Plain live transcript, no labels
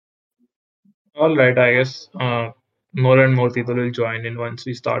All right, I guess more and more people will join in once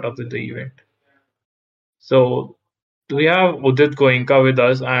we start up with the event. So we have Udit Goenka with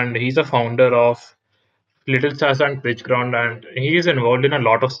us, and he's a founder of Little Stars and Pitchground, and he is involved in a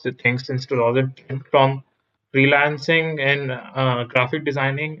lot of things since 2010, from freelancing and graphic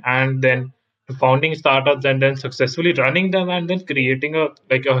designing, and then founding startups, and then successfully running them, and then creating a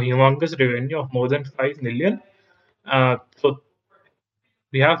humongous revenue of more than 5 million. So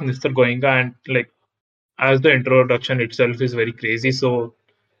we have Mr. Goenka, and like as the introduction itself is very crazy, so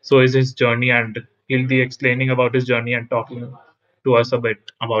is his journey, and he'll be explaining about his journey and talking to us a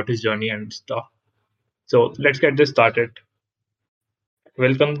bit about his journey and stuff. So let's get this started.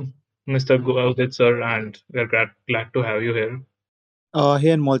 Welcome, Mr. Udit sir, and we're glad to have you here. Hey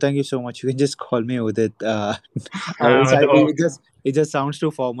Anmol, thank you so much. You can just call me Udit. Okay, It just sounds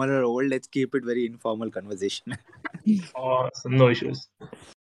too formal or old. Let's keep it very informal conversation. awesome, no issues.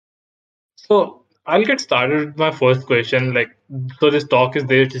 So I'll get started with my first question. So this talk is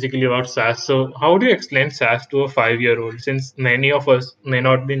basically about SaaS. So how do you explain SaaS to a 5-year-old? Since many of us may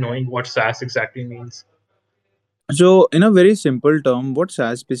not be knowing what SaaS exactly means. So, in a very simple term, what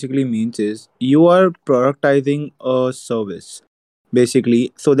SaaS basically means is you are productizing a service,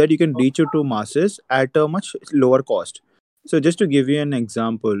 basically, so that you can reach it to masses at a much lower cost. So, just to give you an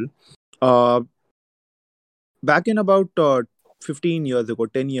example, uh, back in about 15 years ago,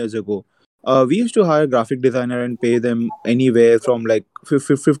 10 years ago, we used to hire a graphic designer and pay them anywhere from like 50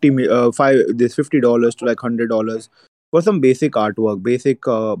 this $50 to like $100 for some basic artwork, basic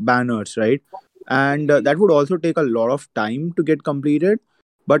banners, right? And that would also take a lot of time to get completed.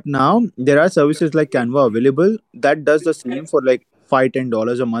 But now there are services like Canva available that does the same for like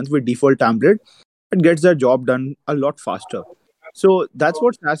 $5-10 a month with default template. It gets the job done a lot faster. So that's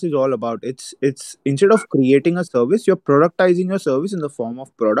what SaaS is all about. It's instead of creating a service, you're productizing your service in the form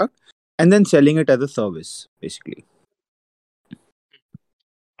of product and then selling it as a service, basically.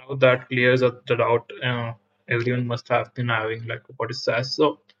 How that clears up the doubt everyone must have been having, like what is SaaS.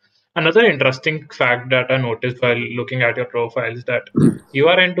 So another interesting fact that I noticed while looking at your profile is that you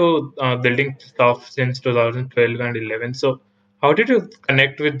are into building stuff since 2012 and 11. So how did you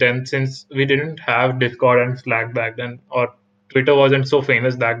connect with them, since we didn't have Discord and Slack back then, or Twitter wasn't so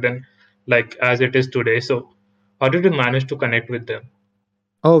famous back then like as it is today? So how did you manage to connect with them?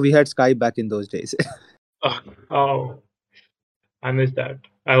 Oh, we had Skype back in those days. Oh, oh, I missed that.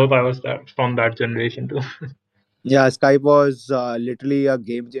 I hope I was that from that generation too. Yeah, Skype was literally a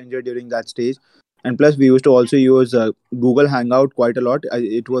game changer during that stage. And plus, we used to also use Google Hangout quite a lot.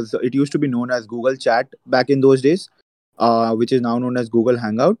 It used to be known as Google Chat back in those days, which is now known as Google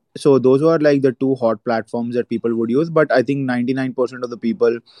Hangout. So those were like the two hot platforms that people would use. But I think 99% of the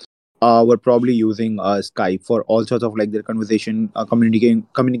people were probably using Skype for all sorts of like their conversation, communicating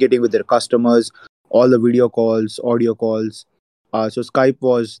with their customers, all the video calls, audio calls. So Skype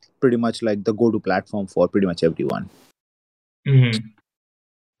was pretty much like the go-to platform for pretty much everyone. Mhm.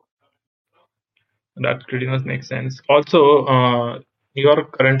 That pretty much makes sense. Also, you are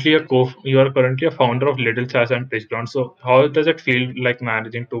currently a founder of Little Chas and Pitchground. So how does it feel like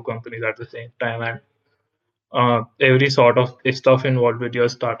managing two companies at the same time, and every sort of stuff involved with your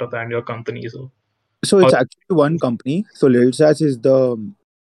startup and your company? So So how? it's actually one company. Little Sas is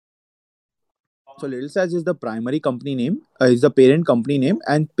the primary company name, is the parent company name,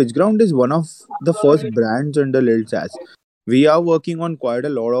 and Pitchground is one of the first brands under Little Sas. We are working on quite a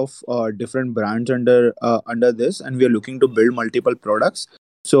lot of different brands under this, and we are looking to build multiple products.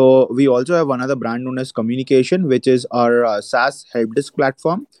 So we also have another brand known as Communication, which is our SaaS help desk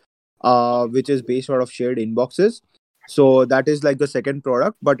platform, which is based out of shared inboxes. So that is like the second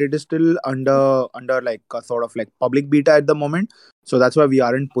product, but it is still under like a sort of like public beta at the moment. So that's why we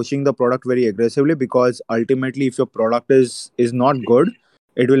aren't pushing the product very aggressively, because ultimately, if your product is not good,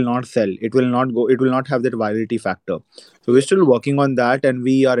 it will not sell. It will not go. It will not have that virality factor. So we're still working on that, and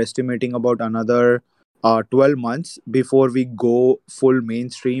we are estimating about another 12 months before we go full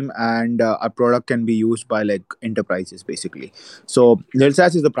mainstream, and our product can be used by like enterprises basically. So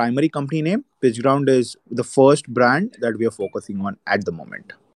Lilsas is the primary company name. Pitchground is the first brand that we are focusing on at the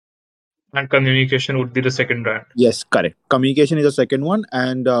moment. And communication would be the second brand. Yes, correct. Communication is the second one,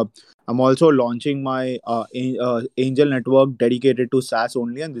 and I'm also launching my angel network dedicated to SaaS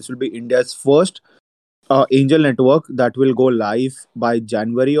only, and this will be India's first angel network that will go live by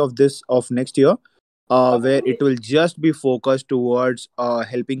January of next year, where it will just be focused towards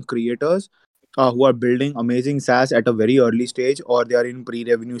helping creators who are building amazing SaaS at a very early stage, or they are in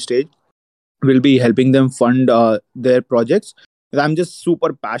pre-revenue stage. Will be helping them fund their projects. I'm just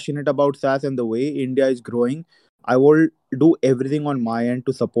super passionate about SaaS and the way India is growing. I would do everything on my end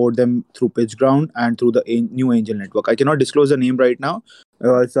to support them through PitchGround and through the new angel network. I cannot disclose the name right now.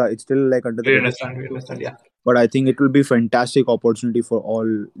 It's still like under the We registration understand. We understand. process. Yeah. But I think it will be fantastic opportunity for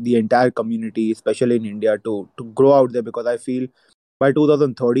all the entire community, especially in India, to grow out there, because I feel by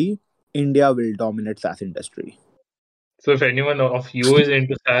 2030 India will dominate SaaS industry. So if anyone of you is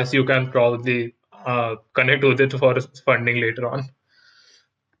into SaaS, you can probably connect with it for funding later on.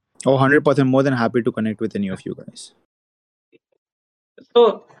 Oh, 100% more than happy to connect with any of you guys.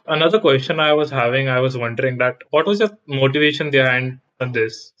 So another question I was having, I was wondering that what was your motivation behind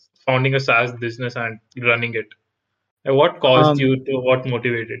this founding a SaaS business and running it? And what caused Um, you to what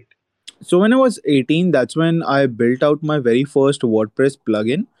motivated? so when I was 18, that's when I built out my very first WordPress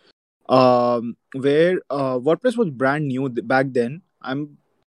plugin. Where WordPress was brand new back then. I'm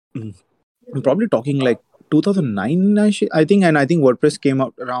probably talking like 2009, I think, and I think WordPress came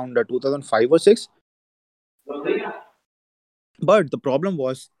out around 2005 or 6. But the problem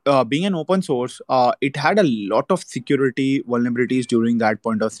was, being an open source, it had a lot of security vulnerabilities during that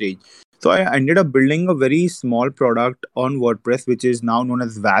point of stage. So I ended up building a very small product on WordPress, which is now known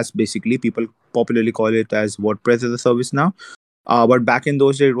as WAS. Basically, people popularly call it as WordPress as a service now. But back in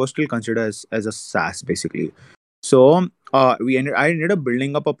those days, it was still considered as a SaaS basically. So I ended up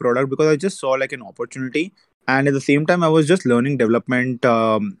building up a product because I just saw like an opportunity, and at the same time, I was just learning development,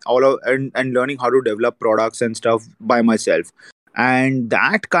 and learning how to develop products and stuff by myself. And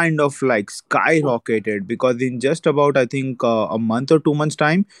that kind of like skyrocketed, because in just about, I think, a month or 2 months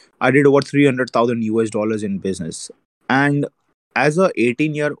time, I did over 300,000 US dollars in business. And as a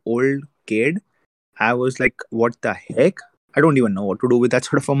 18-year-old kid, I was like, what the heck? I don't even know what to do with that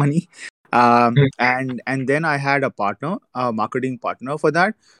sort of a money. And then I had a partner, a marketing partner for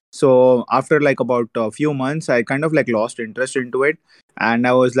that. So after like about a few months, I kind of like lost interest into it, and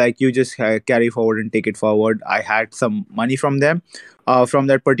I was like, you just carry forward and take it forward. I had some money from them, from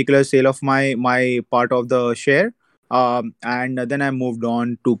that particular sale of my part of the share. And then I moved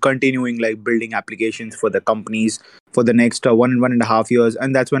on to continuing like building applications for the companies for the next 1.5 years,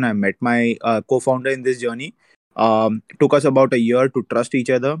 and that's when I met my co-founder in this journey. Took us about a year to trust each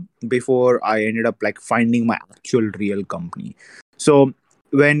other before I ended up like finding my actual real company. So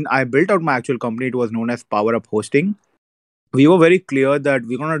when I built out my actual company, it was known as Power Up Hosting. We were very clear that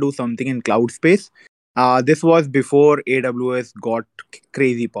we're gonna do something in cloud space. This was before AWS got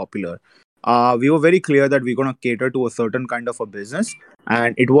crazy popular. We were very clear that we're gonna cater to a certain kind of a business,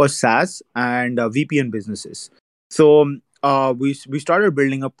 and it was SaaS and VPN businesses. So we started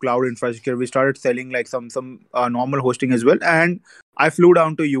building up cloud infrastructure. We started selling like some normal hosting as well, and I flew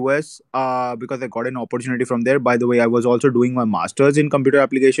down to US because I got an opportunity from there. By the way, I was also doing my masters in computer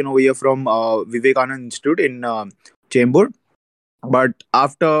application over here from Vivekanand Institute in Chembur. But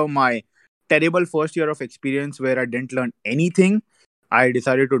after my terrible first year of experience where I didn't learn anything, I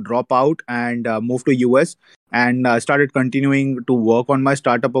decided to drop out and move to US, and started continuing to work on my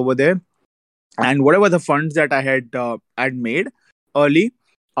startup over there. And whatever the funds that I had made early,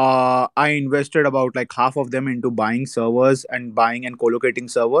 I invested about like half of them into buying servers and buying and co-locating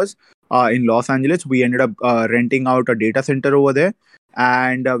servers in Los Angeles. We ended up renting out a data center over there,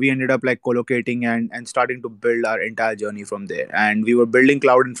 and we ended up like co-locating and starting to build our entire journey from there. And we were building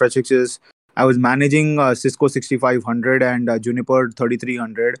cloud infrastructures. I was managing Cisco 6500 and Juniper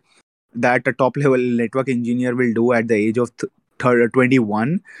 3300, that a top level network engineer will do at the age of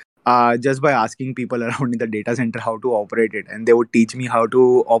 21, just by asking people around in the data center how to operate it, and they would teach me how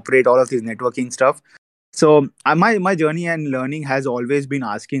to operate all of this networking stuff. So my journey and learning has always been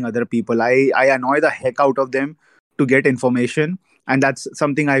asking other people. I annoy the heck out of them to get information, and that's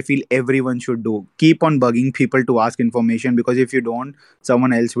something I feel everyone should do. Keep on bugging people to ask information, because if you don't,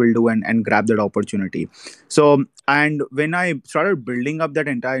 someone else will do and grab that opportunity. So, and when I started building up that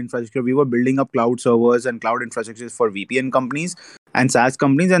entire infrastructure, we were building up cloud servers and cloud infrastructures for VPN companies and SaaS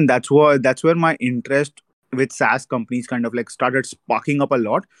companies, and that's where my interest with SaaS companies kind of like started sparking up a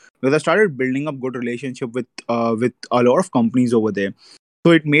lot, because I started building up good relationship with a lot of companies over there.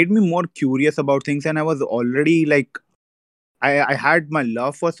 So it made me more curious about things, and I was already like, I had my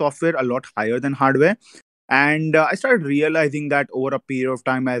love for software a lot higher than hardware, and I started realizing that over a period of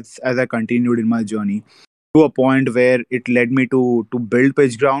time, as I continued in my journey, to a point where it led me to build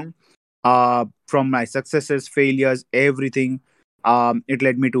PageGround. From my successes, failures, everything, it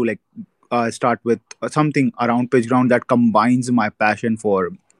led me to like start with something around PageGround that combines my passion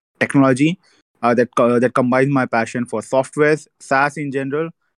for technology, that combines my passion for software, SaaS in general,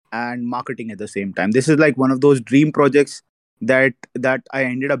 and marketing at the same time. This is like one of those dream projects that I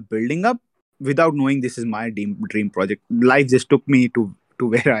ended up building up without knowing this is my dream project. Life just took me to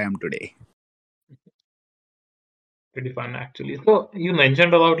where I am today. Pretty fun actually. So you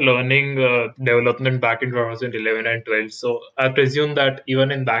mentioned about learning development back in 2011 and 12. So I presume that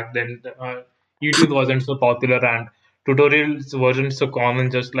even in back then, YouTube wasn't so popular and tutorials weren't so common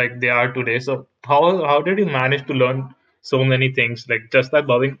just like they are today. So how did you manage to learn so many things, like just by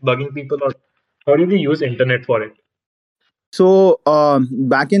bugging people, or how did you use internet for it? So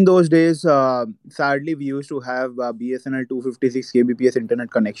back in those days, sadly, we used to have BSNL 256 kbps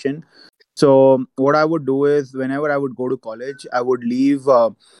internet connection. So what I would do is whenever I would go to college, I would leave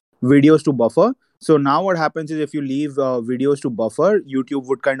videos to buffer. So now what happens is if you leave videos to buffer, YouTube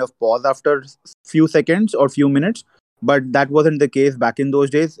would kind of pause after few seconds or few minutes. But that wasn't the case back in those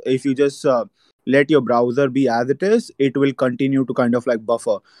days. If you just let your browser be as it is, it will continue to kind of like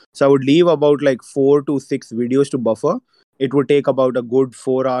buffer. So I would leave about like 4 to 6 videos to buffer. It would take about a good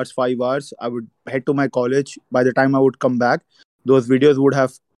 4 hours, 5 hours. I would head to my college. By the time I would come back, those videos would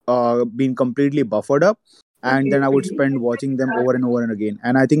have been completely buffered up, and then I would spend watching them over and over and again.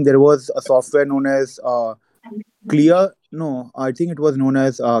 And I think there was a software known as Clear. No, I think it was known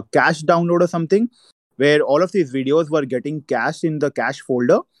as Cache Download or something, where all of these videos were getting cached in the cache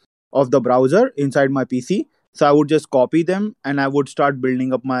folder of the browser inside my PC. So I would just copy them and I would start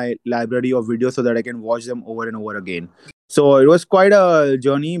building up my library of videos so that I can watch them over and over again. So it was quite a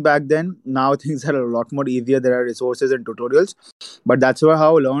journey back then. Now things are a lot more easier. There are resources and tutorials, but that's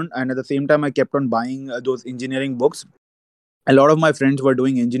how I learned. And at the same time, I kept on buying those engineering books. A lot of my friends were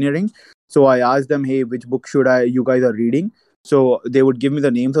doing engineering, so I asked them, hey, which book should I you guys are reading? So they would give me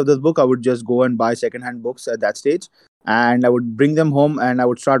the names of this book. I would just go and buy secondhand books at that stage, and I would bring them home and I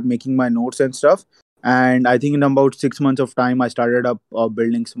would start making my notes and stuff. And I think in about 6 months of time I started up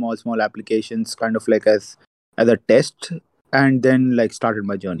building small applications kind of like as a test, and then like started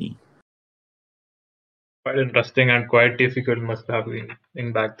my journey. Quite interesting and quite difficult must have been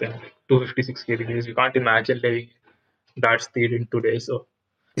in back then. 256 kbps. You can't imagine living that speed in today. So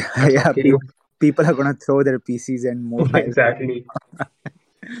that's Yeah, okay. people are gonna throw their PCs and mobiles. Exactly.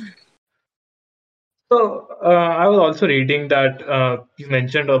 So I was also reading that you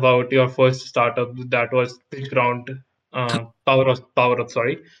mentioned about your first startup that was Pitchground, Power Up.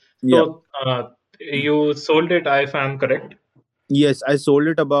 Sorry. Yeah. So you sold it, if I'm correct. Yes, I sold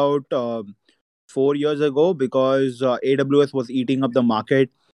it about 4 years ago because AWS was eating up the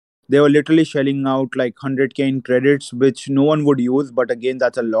market. They were literally shelling out like 100K in credits, which no one would use. But again,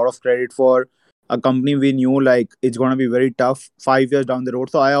 that's a lot of credit for a company we knew like it's going to be very tough 5 years down the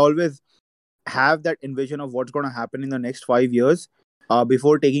road. So I always have that envision of what's going to happen in the next 5 years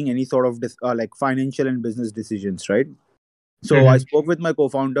before taking any sort of like financial and business decisions, right? So I Hmm. spoke with my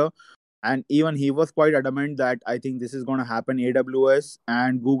co-founder, and even he was quite adamant that I think this is going to happen. AWS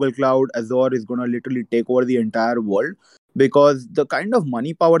and Google Cloud Azure is going to literally take over the entire world because the kind of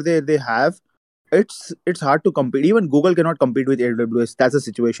money power they have, it's hard to compete. Even Google cannot compete with AWS. That's the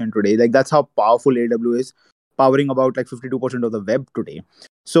situation today. Like that's how powerful AWS is, powering about like 52% of the web today.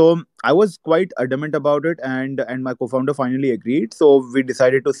 So I was quite adamant about it, and my co-founder finally agreed. So we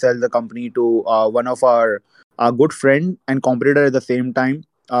decided to sell the company to one of our good friend and competitor at the same time,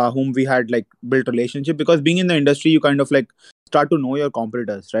 whom we had like built relationship, because being in the industry you kind of like start to know your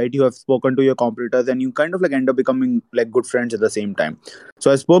competitors, right? You have spoken to your competitors and you kind of like end up becoming like good friends at the same time.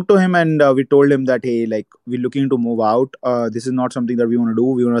 So I spoke to him and we told him that hey, like we're looking to move out. This is not something that we want to do.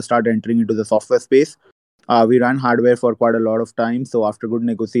 We want to start entering into the software space. We ran hardware for quite a lot of time. So after good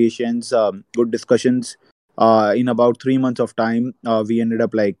negotiations, good discussions, in about 3 months of time, we ended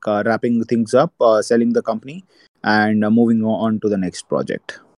up like wrapping things up, selling the company, and moving on to the next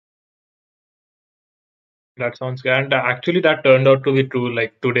project. That sounds good. And actually, that turned out to be true.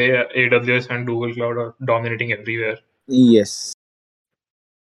 Like today, AWS and Google Cloud are dominating everywhere. Yes.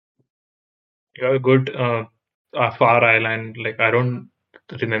 You have a good far island. Like I don't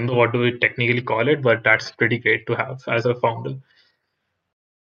remember what do we technically call it, but that's pretty great to have as a founder.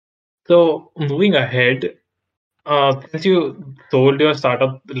 So moving ahead, since you sold your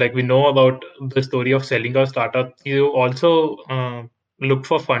startup, like we know about the story of selling your startup, you also looked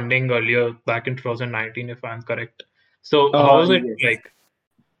for funding earlier back in 2019, if I'm correct. So how was it Yes. like?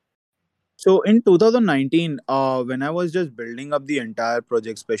 So in 2019, when I was just building up the entire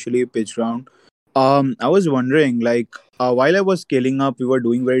project, especially pitch round, I was wondering like while I was scaling up, we were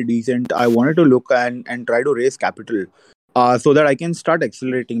doing very decent. I wanted to look and try to raise capital, so that I can start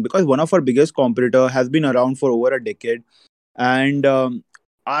accelerating, because one of our biggest competitor has been around for over a decade and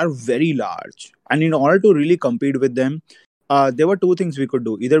are very large. And in order to really compete with them, there were two things we could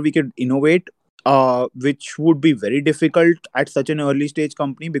do. Either we could innovate, which would be very difficult at such an early stage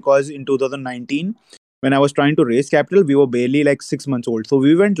company, because in 2019 when I was trying to raise capital, we were barely like 6 months old. So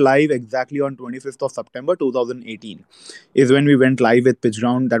we went live exactly on 25th of September 2018 is when we went live with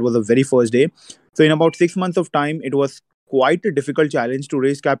PitchGround. That was the very first day. So in about 6 months of time, it was quite a difficult challenge to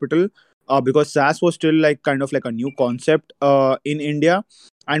raise capital because SaaS was still like kind of like a new concept in India,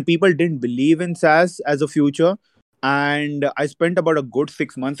 and people didn't believe in SaaS as a future. And I spent about a good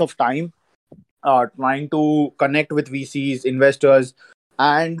 6 months of time trying to connect with VCs, investors,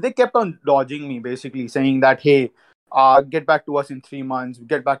 and they kept on dodging me, basically saying that, hey, get back to us in 3 months,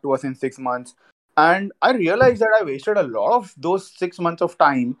 get back to us in 6 months. And I realized that I wasted a lot of those 6 months of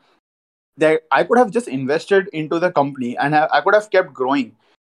time that I could have just invested into the company, and I could have kept growing.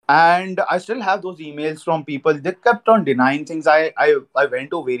 And I still have those emails from people. They kept on denying things. I went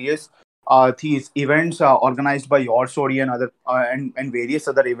to various these events organized by Your Story and other and various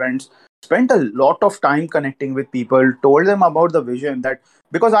other events. Spent a lot of time connecting with people. Told them about the vision, that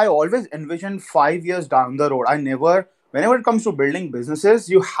because I always envision 5 years down the road. I never, whenever it comes to building businesses,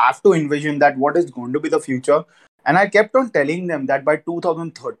 you have to envision that what is going to be the future. And I kept on telling them that by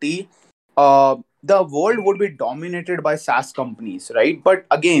 2030, the world would be dominated by SaaS companies, right? But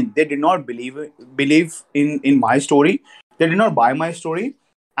again, they did not believe in my story. They did not buy my story.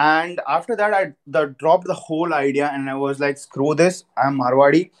 And after that, dropped the whole idea, and I was like, screw this. I'm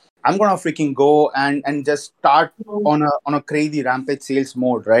Marwadi. I'm gonna freaking go and just start on a crazy rampage sales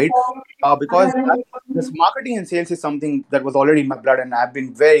mode, right? Because this marketing and sales is something that was already in my blood, and I've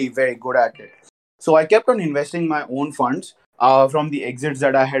been very very good at it. So I kept on investing my own funds from the exits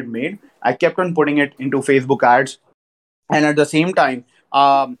that I had made. I kept on putting it into Facebook ads, and at the same time,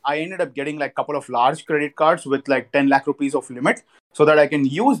 I ended up getting like a couple of large credit cards with like 10 lakh rupees of limit, so that I can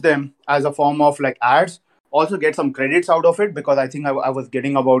use them as a form of like ads. Also get some credits out of it, because I think I was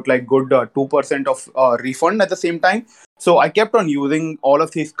getting about like good 2% of refund at the same time. So I kept on using all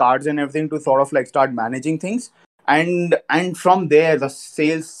of these cards and everything to sort of like start managing things, and from there the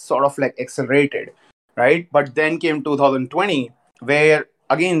sales sort of like accelerated, right? But then came 2020, where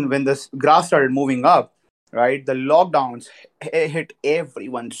again, when this graph started moving up, right, the lockdowns hit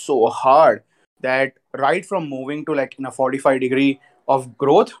everyone so hard that right from moving to like in a 45-degree of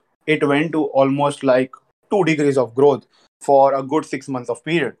growth, it went to almost like 2 degrees of growth for a good 6 months of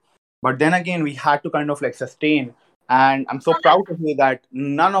period. But then again, we had to kind of like sustain. And I'm so proud to say that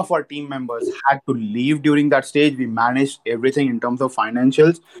none of our team members had to leave during that stage. We managed everything in terms of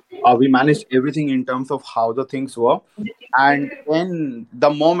financials. We managed everything in terms of how the things were. And then the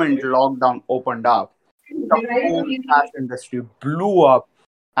moment lockdown opened up, the whole SaaS industry blew up.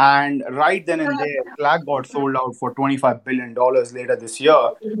 And right then and there, Slack got sold out for $25 billion later this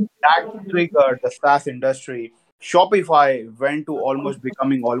year. That triggered the SaaS industry. Shopify went to almost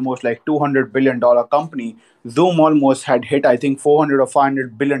becoming almost like $200 billion company. Zoom almost had hit, I think, 400 or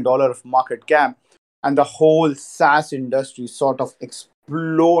 $500 billion of market cap. And the whole SaaS industry sort of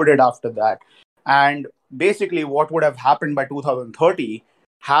exploded after that. And basically, what would have happened by 2030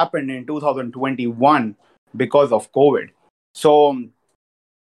 happened in 2021 because of COVID. So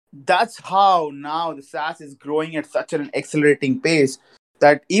that's how now the SaaS is growing at such an accelerating pace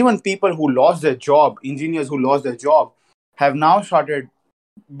that even people who lost their job, engineers who lost their job, have now started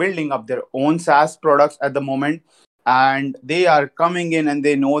building up their own SaaS products at the moment. And they are coming in and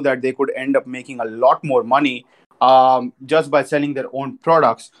they know that they could end up making a lot more money just by selling their own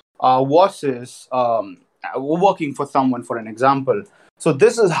products versus working for someone, for an example. So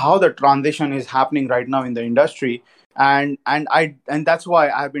this is how the transition is happening right now in the industry. And that's why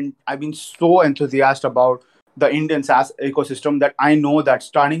I've been so enthusiastic about the Indian SaaS ecosystem, that I know that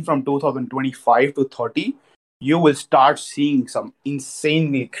starting from 2025 to 30, you will start seeing some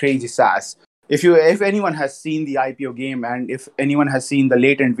insanely crazy SaaS. If anyone has seen the IPO game, and if anyone has seen the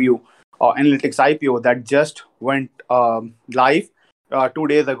Latent View Analytics IPO that just went live 2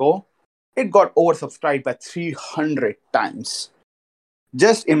 days ago, it got oversubscribed by 300 times.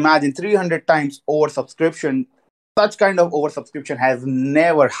 Just imagine 300 times oversubscription. Such kind of oversubscription has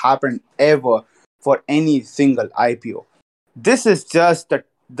never happened ever for any single IPO. This is just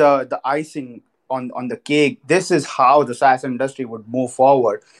the icing on the cake. This is how the SaaS industry would move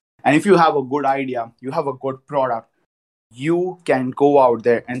forward. And if you have a good idea, you have a good product, you can go out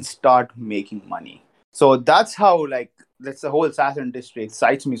there and start making money. So that's how, like, that's the whole SaaS industry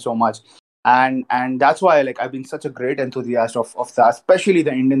excites me so much. And that's why, like, I've been such a great enthusiast of SaaS, especially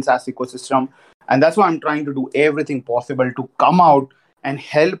the Indian SaaS ecosystem. And that's why I'm trying to do everything possible to come out and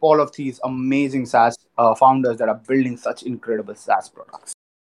help all of these amazing SaaS founders that are building such incredible SaaS products.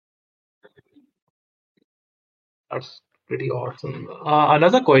 That's pretty awesome.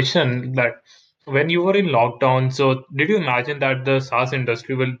 Another question, that when you were in lockdown, so did you imagine that the SaaS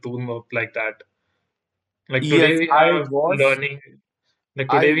industry will boom up like that? Like today Yes, we I have was. learning. Like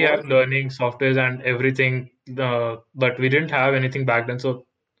I today we have was. learning softwares and everything. But we didn't have anything back then. So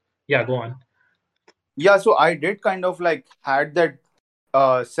yeah, go on. Yeah, so I did kind of like had that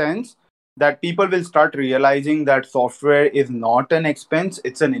sense that people will start realizing that software is not an expense,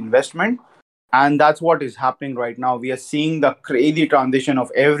 it's an investment. And that's what is happening right now. We are seeing the crazy transition of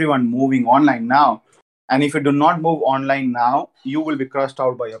everyone moving online now. And if you do not move online now, you will be crushed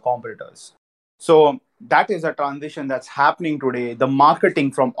out by your competitors. So that is a transition that's happening today. The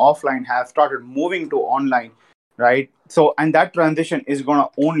marketing from offline has started moving to online, right? So, and that transition is going to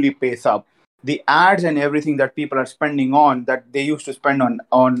only pace up. The ads and everything that people are spending on, that they used to spend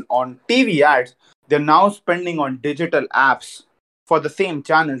on TV ads, they're now spending on digital apps for the same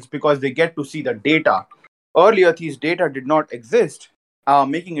channels because they get to see the data. Earlier, these data did not exist,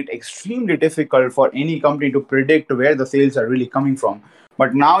 making it extremely difficult for any company to predict where the sales are really coming from.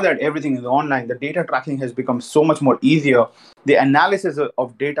 But now that everything is online, the data tracking has become so much more easier. The analysis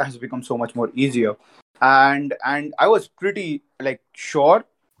of data has become so much more easier. And I was pretty like sure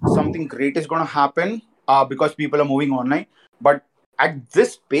something great is going to happen because people are moving online. But at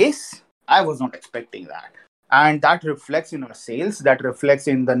this pace, I was not expecting that, and that reflects in our sales, that reflects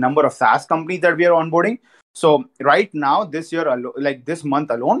in the number of SaaS companies that we are onboarding. So right now, this year like this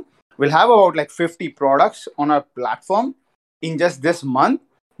month alone, we'll have about like 50 products on our platform. In just this month,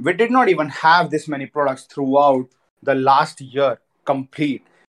 we did not even have this many products throughout the last year complete.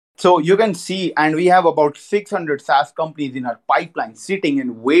 So you can see, and we have about 600 SaaS companies in our pipeline sitting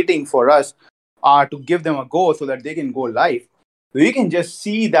and waiting for us to give them a go so that they can go live. We can just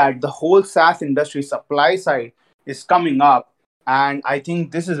see that the whole SaaS industry supply side is coming up. And I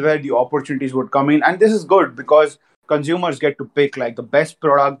think this is where the opportunities would come in. And this is good because consumers get to pick like the best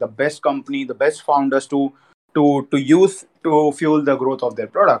product, the best company, the best founders to use to fuel the growth of their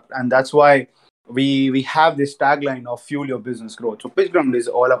product. And that's why we have this tagline of fuel your business growth. So PitchGround is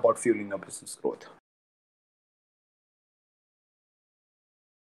all about fueling your business growth.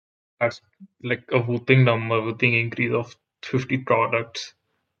 That's like a whooping number, whooping increase of 50 products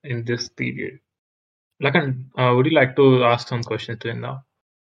in this period. Like, would you like to ask some questions to him now?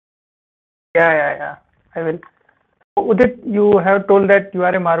 Yeah. I will. Udit, you have told that you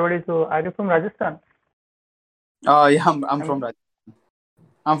are a Marwadi, so are you from Rajasthan? Yeah, I'm from Rajasthan.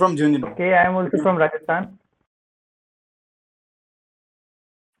 I'm from Junjunu. Okay, I am also from Rajasthan.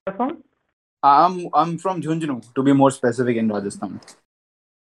 You're from? I'm from Junjunu, to be more specific, in Rajasthan.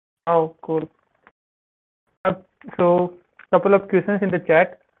 Oh, cool. Uh, so, couple of questions in the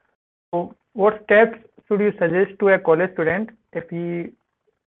chat. So, what steps should you suggest to a college student if he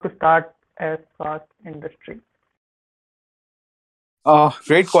to start a SaaS industry?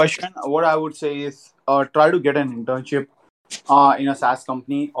 Great question. What I would say is try to get an internship in a SaaS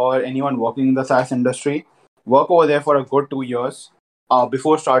company or anyone working in the SaaS industry. Work over there for a good 2 years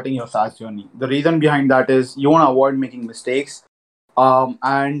before starting your SaaS journey. The reason behind that is you want to avoid making mistakes,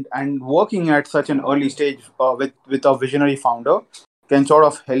 and working at such an early stage with a visionary founder can sort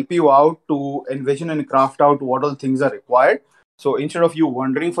of help you out to envision and craft out what all things are required. So instead of you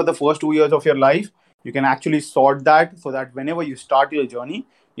wondering for the first 2 years of your life, you can actually sort that so that whenever you start your journey,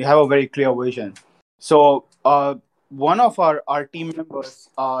 you have a very clear vision. So one of our team members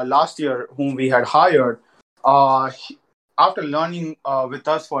last year, whom we had hired, after learning with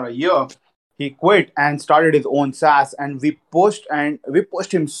us for a year, he quit and started his own SaaS. And we pushed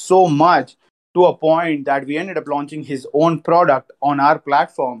him so much to a point that we ended up launching his own product on our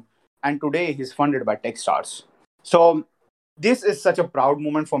platform. And today he's funded by Techstars. So this is such a proud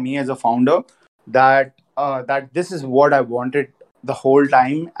moment for me as a founder that this is what I wanted the whole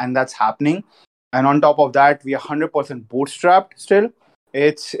time, and that's happening. And on top of that, we are 100% bootstrapped still.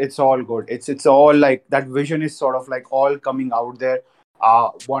 It's all good. It's all like that vision is sort of like all coming out there,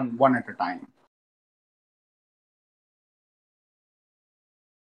 one at a time.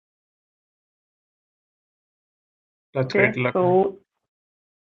 That's great, Okay, Lakan. so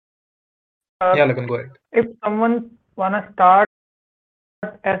uh, Yeah, Lakan, go ahead. if someone wanna start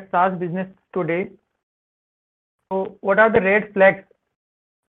a SaaS business today, so what are the red flags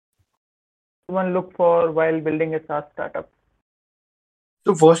one look for while building a SaaS startup?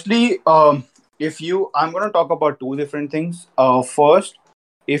 So, firstly, if you, I'm going to talk about two different things. First,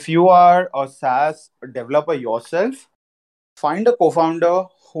 if you are a SaaS developer yourself, find a co-founder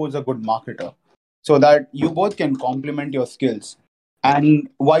who's a good marketer, so that you both can complement your skills, and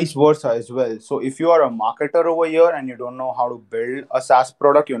vice versa as well. So, if you are a marketer over here and you don't know how to build a SaaS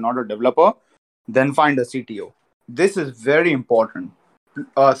product, you're not a developer, then find a CTO. This is very important.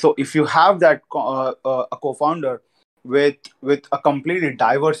 So if you have that a co-founder with a completely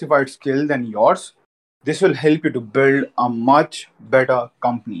diversified skill than yours, This will help you to build a much better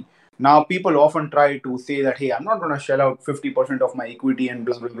company. Now, people often try to say that, hey, I'm not going to shell out 50% of my equity and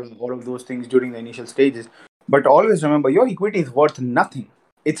blah, blah, blah, all of those things during the initial stages. But always remember, your equity is worth nothing.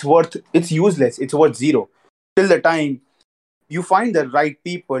 It's useless. It's worth zero. Till the time you find the right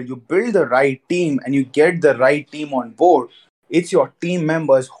people, you build the right team, and you get the right team on board. It's your team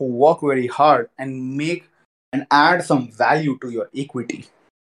members who work very hard and make and add some value to your equity.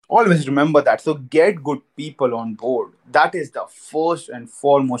 Always remember that. So get good people on board. That is the first and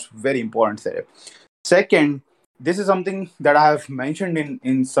foremost very important step. Second, this is something that I have mentioned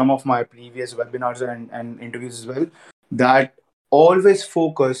in some of my previous webinars and interviews as well, that always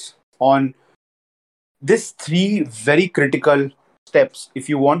focus on these three very critical steps if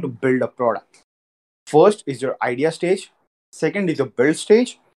you want to build a product. First is your idea stage, second is your build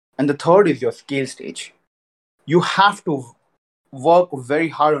stage, and the third is your scale stage. You have to work very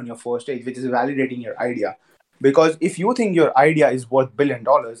hard on your first stage, which is validating your idea. Because if you think your idea is worth $1 billion,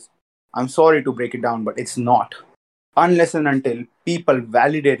 I'm sorry to break it down, but it's not. Unless and until people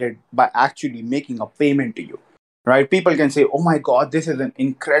validate it by actually making a payment to you. Right? People can say, oh my God, this is an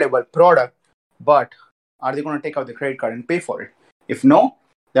incredible product, but are they going to take out the credit card and pay for it? If no,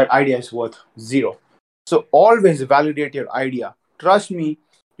 that idea is worth zero. So always validate your idea. Trust me,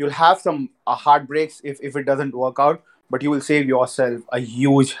 you'll have some heartbreaks if it doesn't work out, but you will save yourself a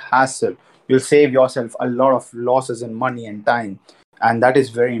huge hassle. You'll save yourself a lot of losses in money and time. And that is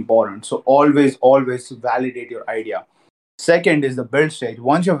very important. So always validate your idea. Second is the build stage.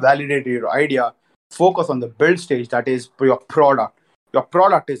 Once you've validated your idea, focus on the build stage, that is your product. Your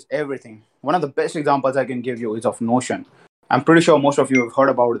product is everything. One of the best examples I can give you is of Notion. I'm pretty sure most of you have heard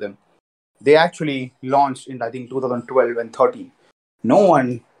about them. They actually launched in, I think, 2012 and 13. No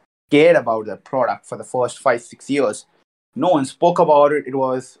one cared about their product for the first 5-6 years. No one spoke about it. It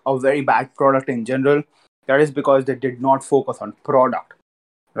was a very bad product in general. That is because they did not focus on product,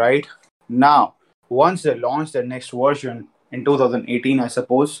 right? Now, once they launched their next version in 2018, I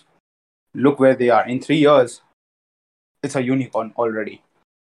suppose, look where they are. In 3 years, it's a unicorn already.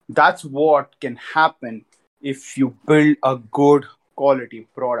 That's what can happen if you build a good quality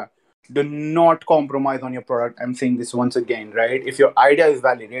product. Do not compromise on your product. I'm saying this once again, right? If your idea is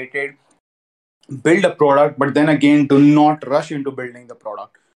validated, build a product, but then again, do not rush into building the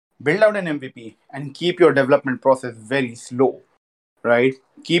product. Build out an MVP and keep your development process very slow, right?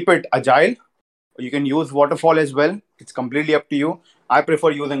 Keep it agile. You can use waterfall as well. It's completely up to you. I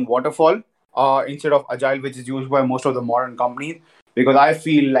prefer using waterfall instead of agile, which is used by most of the modern companies, because I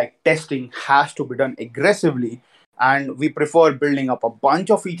feel like testing has to be done aggressively, and we prefer building up a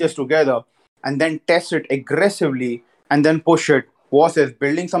bunch of features together and then test it aggressively and then push it versus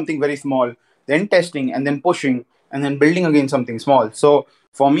building something very small, then testing and then pushing and then building again something small. So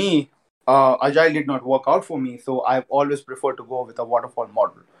for me, agile did not work out for me, so I've always preferred to go with a waterfall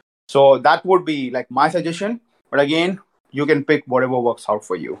model. So that would be like my suggestion. But again, you can pick whatever works out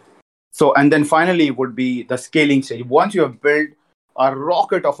for you. So, and then finally would be the scaling stage. Once you have built a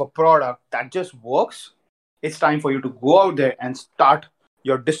rocket of a product that just works, it's time for you to go out there and start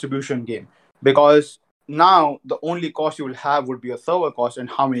your distribution game. Because now the only cost you will have would be your server cost and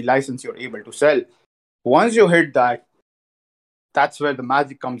how many licenses you're able to sell. Once you hit that, that's where the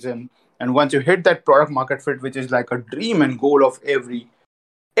magic comes in. And once you hit that product market fit, which is like a dream and goal of every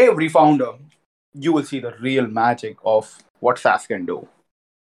founder, you will see the real magic of what SaaS can do.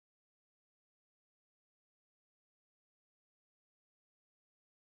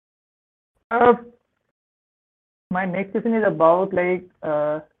 Uh, my next question is about like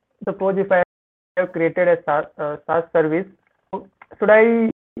suppose if I have created a SaaS service, should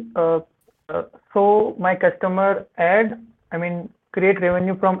I show my customer ad? I mean, create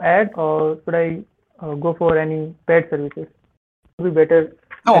revenue from ad, or should I go for any paid services? Would be better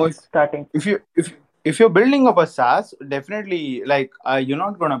No, at starting. if you're building up a SaaS, definitely like you're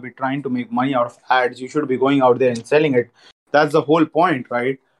not gonna be trying to make money out of ads. You should be going out there and selling it. That's the whole point,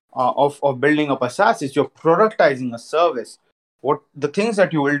 right? Of building up a SaaS is you're productizing a service. What the things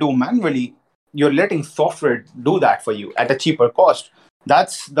that you will do manually, you're letting software do that for you at a cheaper cost.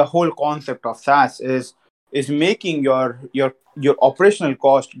 That's the whole concept of SaaS is making your operational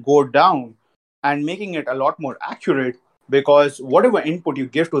cost go down and making it a lot more accurate, because whatever input you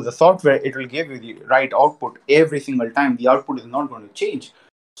give to the software, it will give you the right output every single time. The output is not going to change.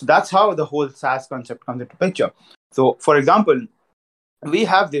 So that's how the whole SaaS concept comes into picture. So for example, we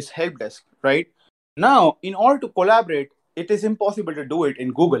have this help desk, right? Now, in order to collaborate, it is impossible to do it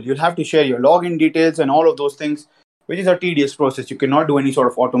in Google. You'll have to share your login details and all of those things, which is a tedious process. You cannot do any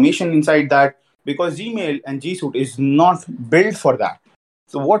sort of automation inside that because Gmail and G Suite is not built for that.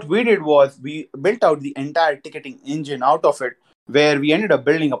 So what we did was we built out the entire ticketing engine out of it, where we ended up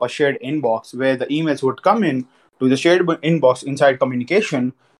building up a shared inbox where the emails would come in to the shared inbox inside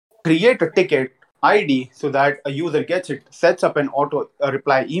communication, create a ticket ID so that a user gets it, sets up an auto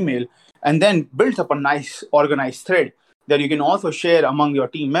reply email, and then builds up a nice organized thread that you can also share among your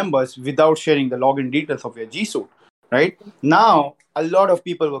team members without sharing the login details of your G Suite. Right now, a lot of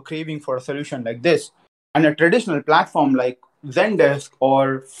people were craving for a solution like this, and a traditional platform like Zendesk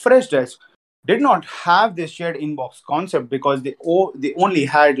or Freshdesk did not have this shared inbox concept because they only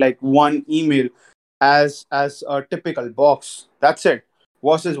had like one email as a typical box. That's it.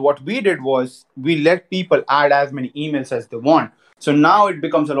 Versus what we did was we let people add as many emails as they want. So now it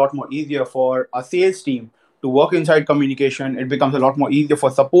becomes a lot more easier for a sales team to work inside communication. It becomes a lot more easier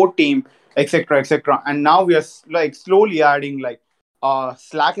for support team, etc., etc. And now we are like slowly adding like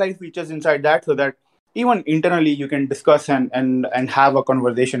Slackline features inside that, so that even internally you can discuss and have a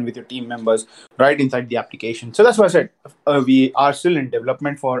conversation with your team members right inside the application. So that's why I said we are still in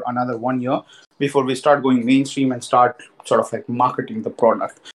development for another 1 year before we start going mainstream and start sort of like marketing the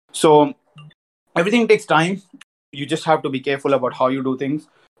product. So everything takes time. You just have to be careful about how you do things.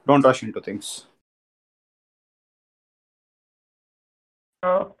 Don't rush into things.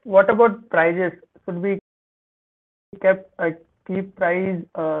 What about prices? Should we keep price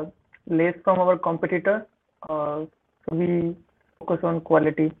less from our competitor? Should we focus on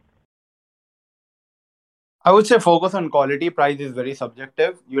quality? I would say focus on quality. Price is very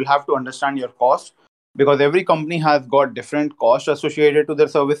subjective. You'll have to understand your cost because every company has got different costs associated to their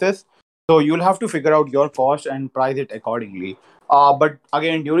services. So you'll have to figure out your cost and price it accordingly. But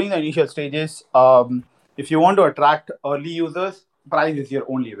again, during the initial stages, if you want to attract early users, price is your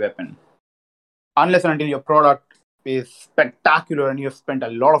only weapon. Unless and until your product is spectacular and you've spent a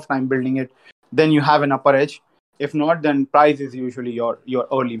lot of time building it, then you have an upper edge. If not, then price is usually your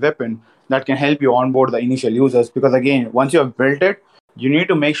early weapon that can help you onboard the initial users. Because again, once you have built it, you need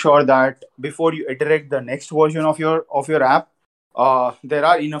to make sure that before you iterate the next version of your app, there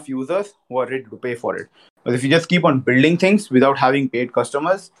are enough users who are ready to pay for it. But if you just keep on building things without having paid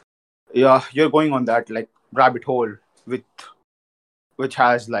customers, yeah, you're going on that like rabbit hole with which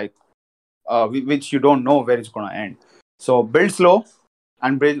has like which you don't know where it's going to end. So build slow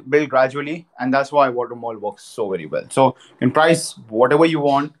and build gradually, and that's why Watermall works so very well. So in price, whatever you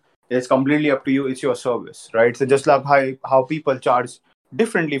want, it's completely up to you. It's your service, right? So just like how people charge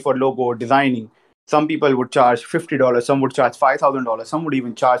differently for logo designing. Some people would charge $50, some would charge $5,000, some would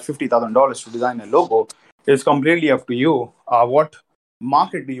even charge $50,000 to design a logo. It's completely up to you. What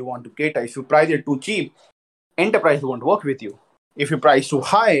market do you want to cater? If you price it too cheap, enterprise won't work with you. If you price too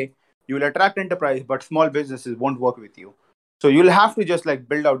high, you will attract enterprise, but small businesses won't work with you. So you'll have to just like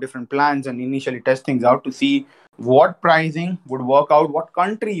build out different plans and initially test things out to see what pricing would work out, what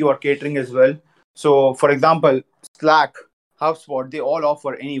country you are catering as well. So for example, Slack, HubSpot, they all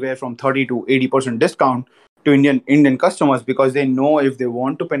offer anywhere from 30 to 80% discount to Indian customers because they know if they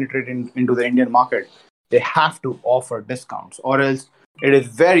want to penetrate into the Indian market, they have to offer discounts, or else it is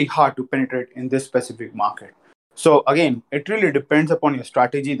very hard to penetrate in this specific market. So again, it really depends upon your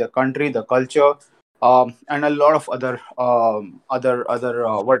strategy, the country, the culture, and a lot of other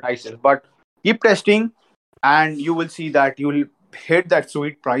vertices. But keep testing, and you will see that you will hit that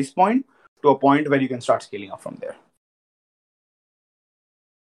sweet price point to a point where you can start scaling up from there.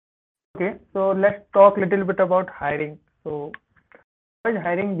 Okay, so let's talk a little bit about hiring. So, how has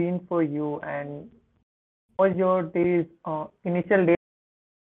hiring been for you, and what was your initial days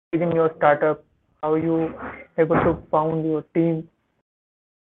in your startup? How you able to found your team?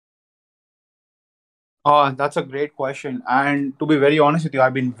 That's a great question. And to be very honest with you,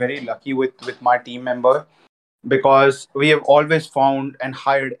 I've been very lucky with my team member because we have always found and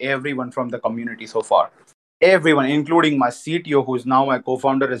hired everyone from the community so far. Everyone, including my CTO, who's now my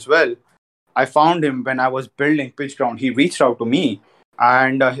co-founder as well. I found him when I was building PitchGround. He reached out to me,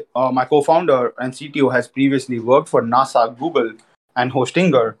 and my co-founder and CTO has previously worked for NASA, Google, and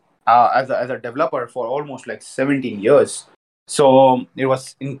Hostinger as a developer for almost like 17 years. So it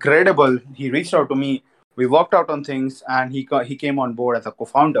was incredible. He reached out to me. We worked out on things, and he came on board as a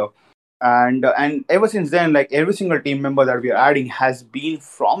co-founder. And ever since then, like every single team member that we are adding has been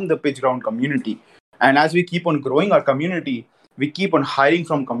from the PitchGround community. And as we keep on growing our community, we keep on hiring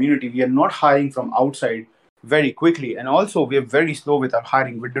from community. We are not hiring from outside very quickly, and also we are very slow with our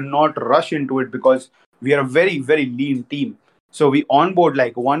hiring. We do not rush into it because we are a very very lean team. So we onboard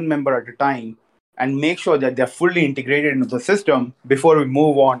like one member at a time and make sure that they're fully integrated into the system before we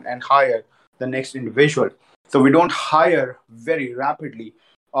move on and hire the next individual. So we don't hire very rapidly.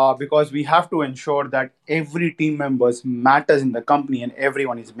 because we have to ensure that every team members matters in the company and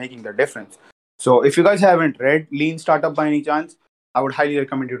everyone is making the difference. So if you guys haven't read Lean Startup by any chance, I would highly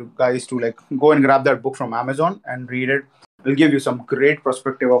recommend you to guys to like go and grab that book from Amazon and read it. It'll give you some great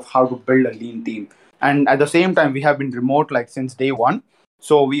perspective of how to build a lean team. And at the same time, we have been remote like since day one.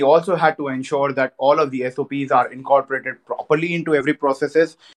 So we also had to ensure that all of the SOPs are incorporated properly into every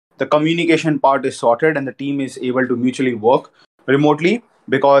processes. The communication part is sorted and the team is able to mutually work remotely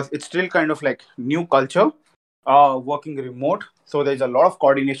because it's still kind of like new culture working remote. So there's a lot of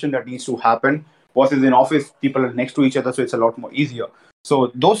coordination that needs to happen. Versus in office, people are next to each other, so it's a lot more easier. So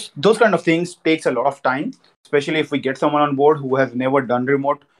those kind of things takes a lot of time, especially if we get someone on board who has never done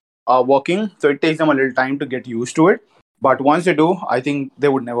remote working. So it takes them a little time to get used to it. But once they do, I think they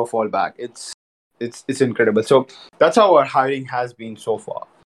would never fall back. It's incredible. So that's how our hiring has been so far.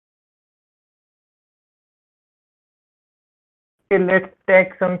 Okay, let's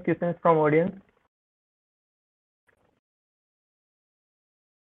take some questions from audience.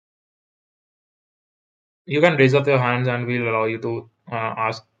 You can raise up your hands and we'll allow you to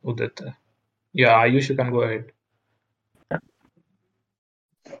ask Udit. Yeah, Ayush, you can go ahead.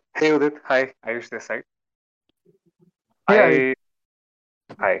 Hey Udit, hi, Ayush this side. Yeah, I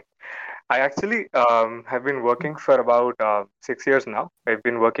Hi. I actually have been working for about 6 years now. I've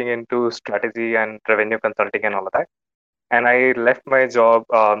been working into strategy and revenue consulting and all of that. And I left my job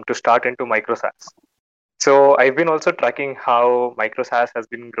to start into MicroSaaS. So I've been also tracking how MicroSaaS has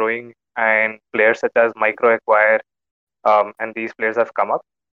been growing and players such as MicroAcquire and these players have come up.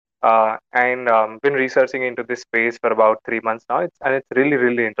 And been researching into this space for about 3 months now. And it's really,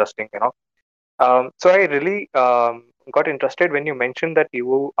 really interesting, you know. So I really got interested when you mentioned that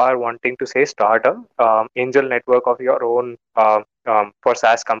you are wanting to say start a angel network of your own for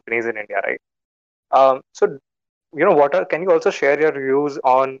SaaS companies in India, right? So you know can you also share your views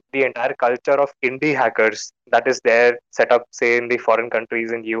on the entire culture of indie hackers that is there set up, say, in the foreign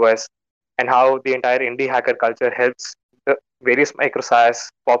countries in US, and how the entire indie hacker culture helps the various micro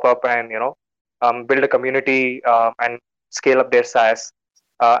SaaS pop up and build a community and scale up their SaaS.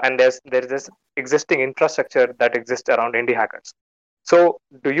 And there's this existing infrastructure that exists around indie hackers. So,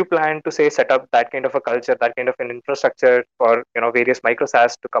 do you plan to say set up that kind of a culture, that kind of an infrastructure for various micro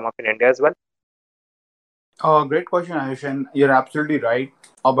SaaS to come up in India as well? Great question, Ayush, and you're absolutely right.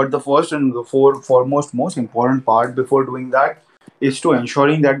 But the first and the foremost, most important part before doing that is to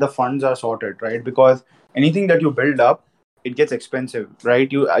ensuring that the funds are sorted, right? Because anything that you build up, it gets expensive,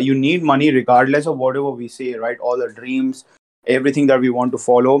 right? You need money regardless of whatever we say, right? All the dreams, everything that we want to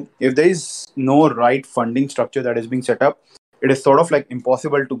follow. If there is no right funding structure that is being set up, it is sort of like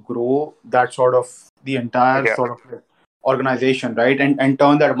impossible to grow that sort of the entire Yeah. sort of organization, right? And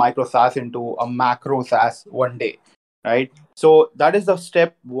turn that micro SaaS into a macro SaaS one day, right? So that is the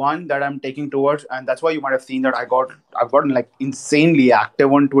step one that I'm taking towards, and that's why you might have seen that I've gotten like insanely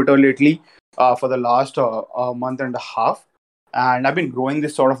active on Twitter lately for the last month and a half, and I've been growing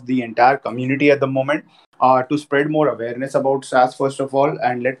this sort of the entire community at the moment to spread more awareness about SaaS first of all,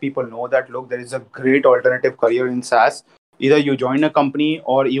 and let people know that look, there is a great alternative career in SaaS. Either you join a company,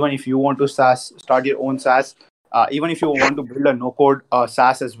 or even if you want to SaaS start your own SaaS, even if you want to build a no code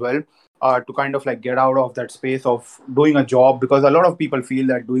SaaS as well, to kind of like get out of that space of doing a job, because a lot of people feel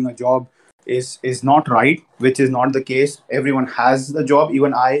that doing a job is not right, which is not the case. Everyone has the job.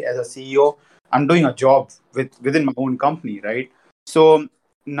 Even I, as a CEO, I'm doing a job within my own company, right? So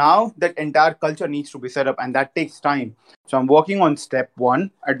now that entire culture needs to be set up, and that takes time. So I'm working on step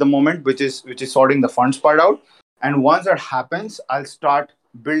one at the moment, which is sorting the funds part out. And once that happens, I'll start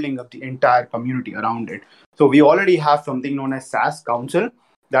building up the entire community around it. So we already have something known as SaaS Council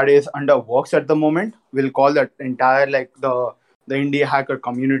that is under works at the moment. We'll call that entire like the India hacker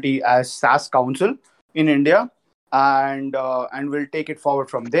community as SaaS Council in India, and we'll take it forward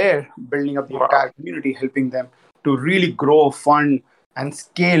from there, building up the Wow. entire community, helping them to really grow, fund, and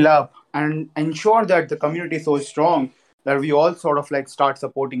scale up, and ensure that the community is so strong that we all sort of like start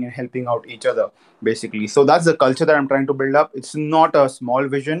supporting and helping out each other, basically. So that's the culture that I'm trying to build up. It's not a small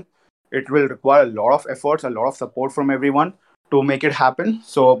vision. It will require a lot of efforts, a lot of support from everyone to make it happen.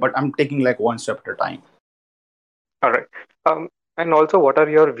 So, but I'm taking like one step at a time. All right. And also, what are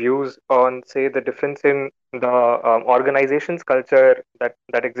your views on, say, the difference in the organization's culture that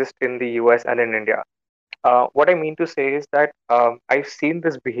exists in the US and in India? What I mean to say is that I've seen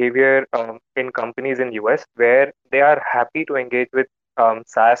this behavior in companies in US where they are happy to engage with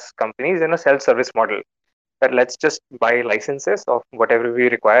SaaS companies in a self-service model. That let's just buy licenses of whatever we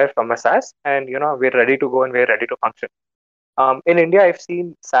require from a SaaS, and we're ready to go and we're ready to function. In India, I've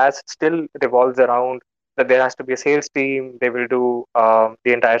seen SaaS still revolves around that there has to be a sales team. They will do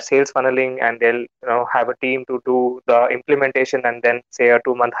the entire sales funneling, and they'll have a team to do the implementation, and then say a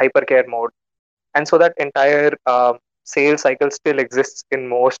 2 month hypercare mode. And so that entire sales cycle still exists in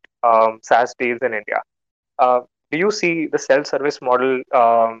most SaaS deals in India. Uh, do you see the self-service model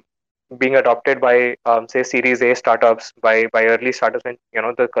being adopted by, say, Series A startups, by early startups, and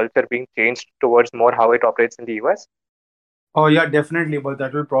the culture being changed towards more how it operates in the US? Oh yeah, definitely, but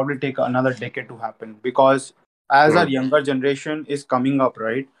that will probably take another decade to happen because as our Mm. younger generation is coming up,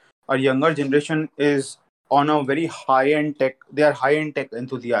 right? Our younger generation is on a very high-end tech. They are high-end tech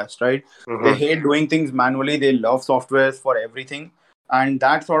enthusiasts, right? They Mm-hmm. hate doing things manually. They love softwares for everything, and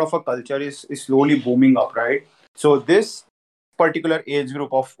that sort of a culture is slowly booming up, right? So this particular age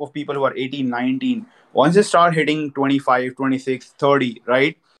group of people who are 18, 19, once they start hitting 25, 26, 30,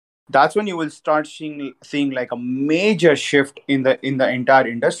 right? That's when you will start seeing like a major shift in the entire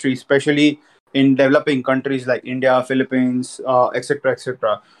industry, especially in developing countries like India, Philippines, etc.,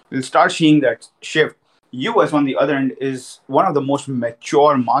 etc. You'll start seeing that shift. US, on the other end, is one of the most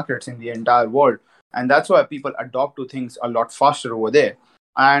mature markets in the entire world, and that's why people adopt to things a lot faster over there.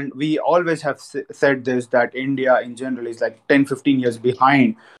 And we always have said this, that India in general is like 10, 15 years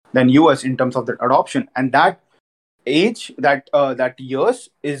behind than US in terms of the adoption, and that age, that years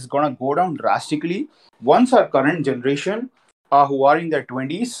is gonna go down drastically once our current generation, who are in their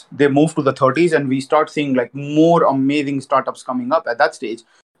 20s, they move to the 30s, and we start seeing like more amazing startups coming up at that stage.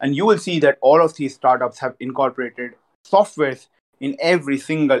 And you will see that all of these startups have incorporated softwares in every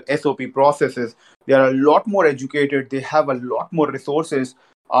single SOP processes. They are a lot more educated. They have a lot more resources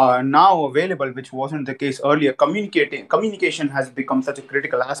now available, which wasn't the case earlier. Communication has become such a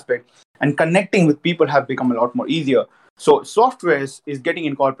critical aspect, and connecting with people have become a lot more easier. So software is getting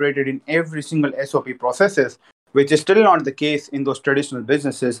incorporated in every single SOP processes, which is still not the case in those traditional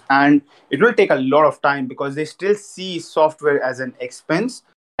businesses. And it will take a lot of time because they still see software as an expense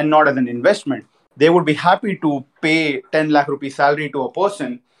and not as an investment. They would be happy to pay 10 lakh rupee salary to a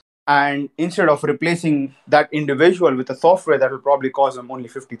person, and instead of replacing that individual with a software that will probably cost them only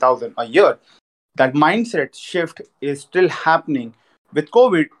 50,000 a year. That mindset shift is still happening. With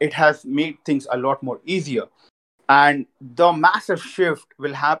COVID, it has made things a lot more easier, and the massive shift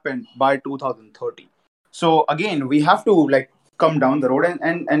will happen by 2030. So again, we have to like come down the road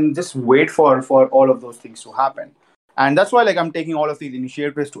and just wait for all of those things to happen. And that's why like I'm taking all of these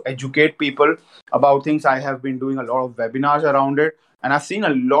initiatives to educate people about things. I have been doing a lot of webinars around it, and I've seen a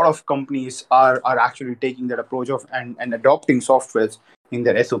lot of companies are actually taking that approach of and adopting softwares in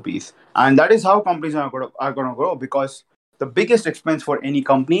their SOPs. And that is how companies are going to grow, because the biggest expense for any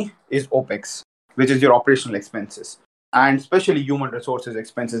company is OPEX, which is your operational expenses, and especially human resources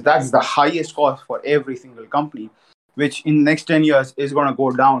expenses. That's the highest cost for every single company, which in next 10 years is going to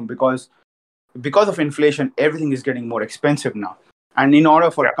go down because of inflation. Everything is getting more expensive now. And in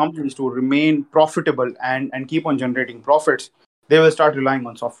order for Yeah. companies to remain profitable and keep on generating profits, they will start relying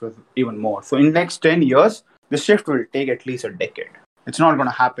on software even more. So in next 10 years, the shift will take at least a decade. It's not going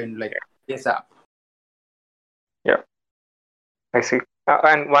to happen like ASAP. Yeah, I see.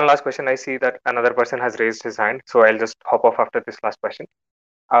 And one last question. I see that another person has raised his hand, so I'll just hop off after this last question.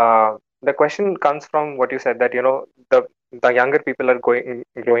 The question comes from what you said, that the younger people are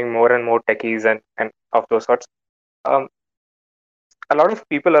growing more and more techies and of those sorts. Um, a lot of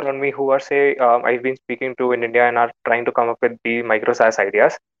people around me who are, say, I've been speaking to in India and are trying to come up with the micro SaaS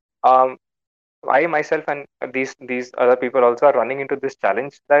ideas. Um, I myself and these other people also are running into this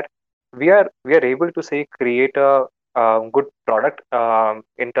challenge that we are able to, say, create a good product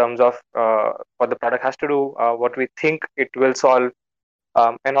in terms of what the product has to do, what we think it will solve,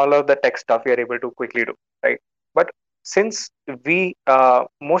 and all of the tech stuff we are able to quickly do, right? But since we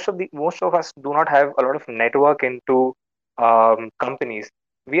most of us do not have a lot of network into companies,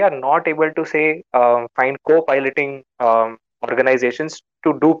 we are not able to, say, find co-piloting organizations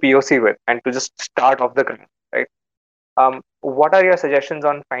to do POC with and to just start off the ground, right? What are your suggestions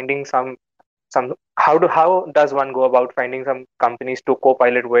on finding some how does one go about finding some companies to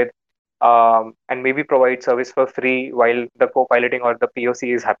co-pilot with, and maybe provide service for free while the co-piloting or the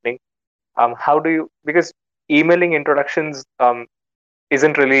POC is happening? How do you, because emailing introductions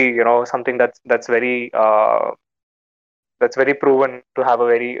isn't really something that's very proven to have a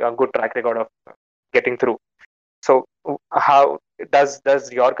very good track record of getting through. So how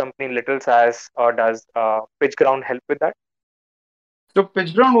does your company Little SaaS or does PitchGround help with that? So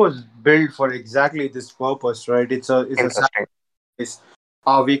PitchGround was built for exactly this purpose, right? It's a Interesting. SaaS.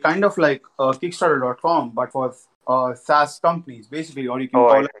 We kind of like Kickstarter.com, but for SaaS companies, basically, or you can Oh, I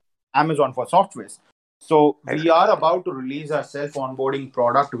call it see. Amazon for softwares. So Nice. we are about to release our self onboarding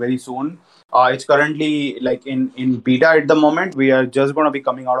product very soon. It's currently like in beta at the moment. We are just going to be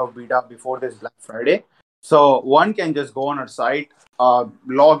coming out of beta before this Black Friday. So one can just go on our site,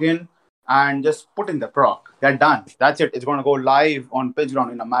 log in, and just put in the proc. They're done. That's it. It's going to go live on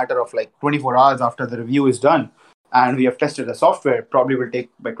PitchGround in a matter of like 24 hours after the review is done. And we have tested the software. Probably will take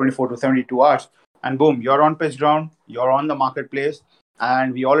by 24 to 72 hours. And boom, you're on PitchGround. You're on the marketplace,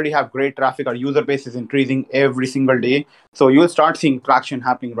 and we already have great traffic. Our user base is increasing every single day, so you'll start seeing traction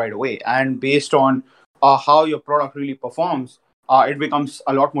happening right away. And based on how your product really performs, it becomes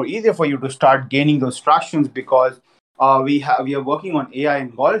a lot more easier for you to start gaining those tractions, because we are working on AI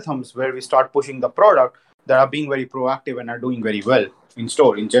algorithms where we start pushing the product that are being very proactive and are doing very well in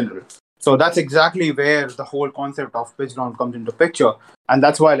store in general. So that's exactly where the whole concept of PitchGround comes into picture, and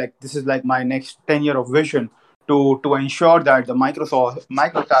that's why like this is like my next 10-year of vision to ensure that the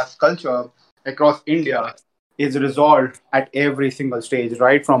microtask culture across India is resolved at every single stage,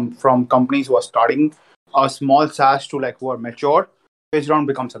 right? From companies who are starting a small SaaS to like who are mature. PageRound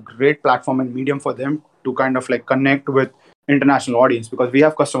becomes a great platform and medium for them to kind of like connect with international audience, because we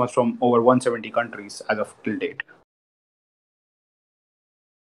have customers from over 170 countries as of till date.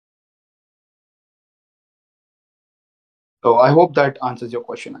 So I hope that answers your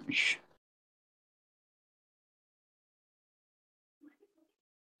question, Amish.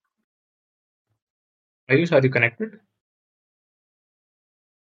 Ayush, are you connected?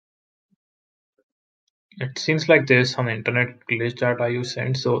 It seems like there's some internet glitch that Ayush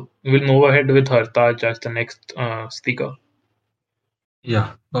sent, so we'll move ahead with Hartaj as the next speaker.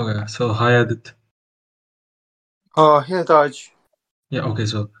 Yeah. Okay. So hi Adit. Hey Taj. Yeah. Okay.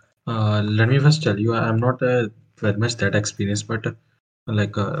 So let me first tell you, I'm not very much that experienced, but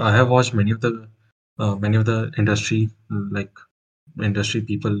I have watched many of the industry industry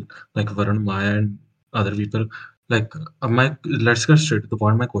people like Varun Maya and other people. My let's get straight to the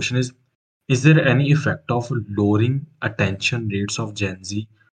point. My question is there any effect of lowering attention rates of Gen Z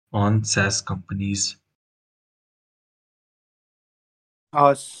on SaaS companies?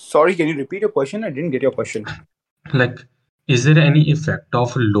 Sorry, can you repeat your question? I didn't get your question. Like, is there any effect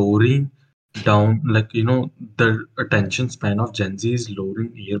of lowering down, the attention span of Gen Z is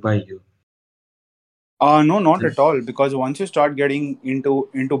lowering year by year? No, not Like, at all. Because once you start getting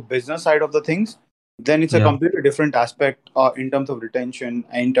into business side of the things, then it's a yeah, completely different aspect in terms of retention,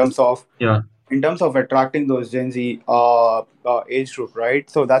 yeah, in terms of attracting those Gen Z age group, right?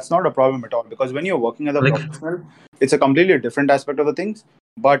 So that's not a problem at all. Because when you're working as a like, professional, it's a completely different aspect of the things.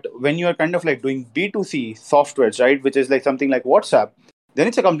 But when you are kind of like doing B2C softwares, right, which is like something like WhatsApp, then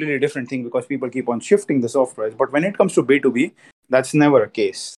it's a completely different thing, because people keep on shifting the softwares. But when it comes to B2B, that's never a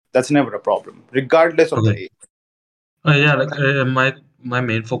case. That's never a problem, regardless of the okay. age. Yeah, my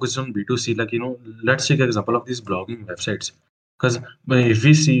main focus is on B2C. Let's take an example of these blogging websites. Because if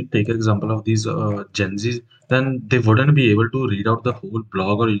we take example of these Gen Zs, then they wouldn't be able to read out the whole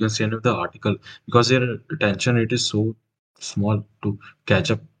blog, or you can say any of the article, because their attention rate is so small to catch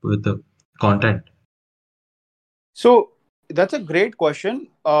up with the content. So that's a great question.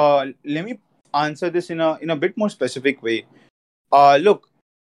 Let me answer this in a bit more specific way. Look,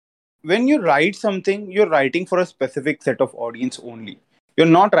 when you write something, you're writing for a specific set of audience only. You're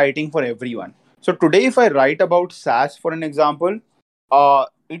not writing for everyone. So today, if I write about SaaS, for an example,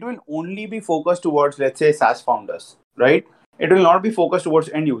 it will only be focused towards, let's say, SaaS founders, right? It will not be focused towards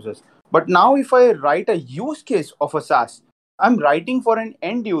end users. But now, if I write a use case of a SaaS, I'm writing for an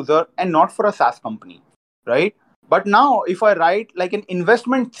end user and not for a SaaS company, right? But now, if I write like an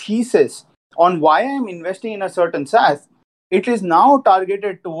investment thesis on why I'm investing in a certain SaaS, it is now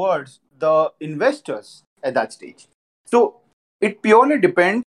targeted towards the investors at that stage. So it purely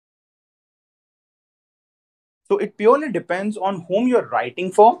depends. So it purely depends on whom you're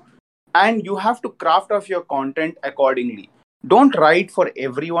writing for, and you have to craft off your content accordingly. Don't write for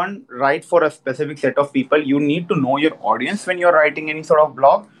everyone, write for a specific set of people. You need to know your audience when you're writing any sort of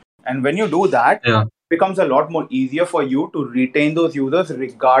blog. And when you do that, Yeah, it becomes a lot more easier for you to retain those users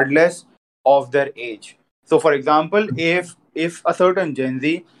regardless of their age. So for example, if a certain Gen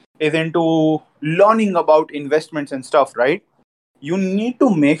Z is into learning about investments and stuff, right? You need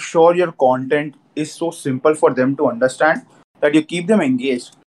to make sure your content is so simple for them to understand that you keep them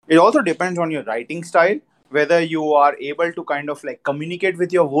engaged. It also depends on your writing style, whether you are able to kind of like communicate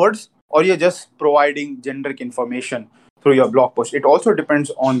with your words, or you're just providing generic information through your blog post. It also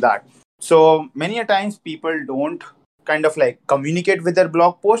depends on that. So many a times people don't kind of like communicate with their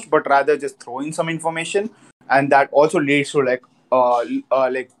blog post, but rather just throw in some information, and that also leads to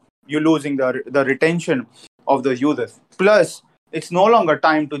like you losing the retention of the users. Plus, it's no longer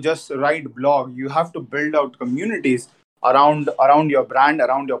time to just write blog. You have to build out communities around your brand,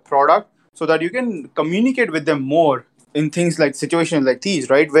 around your product, so that you can communicate with them more in things like situations like these,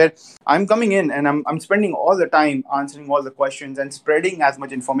 right? Where I'm coming in and I'm spending all the time answering all the questions and spreading as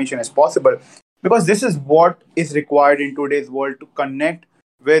much information as possible, because this is what is required in today's world to connect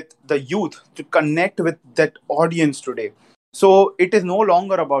with the youth, to connect with that audience today. So it is no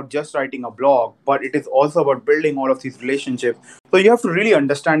longer about just writing a blog, but it is also about building all of these relationships. So you have to really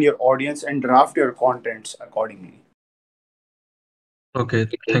understand your audience and draft your contents accordingly. Okay,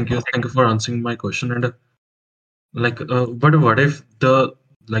 thank you for answering my question. And but what if the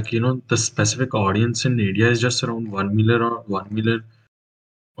the specific audience in India is just around 1 million or 1 million,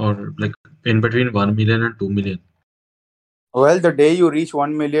 or like in between 1 million and 2 million? Well, the day you reach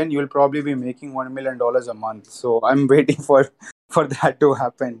 1 million, you'll probably be making $1 million a month. So I'm waiting for that to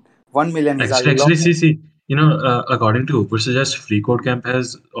happen. 1 million is a lot. Actually, see, according to Uber Suggest, Free Code Camp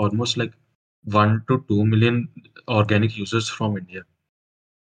has almost like 1 to 2 million organic users from India.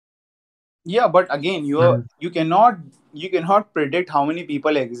 Yeah, but again, And you cannot predict how many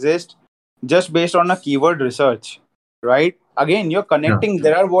people exist just based on a keyword research, right? Again, you're yeah, connecting.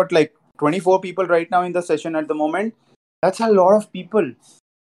 There are what, like 24 people right now in the session at the moment. That's a lot of people.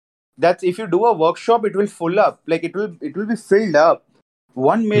 That's, if you do a workshop, it will full up. Like it will be filled up.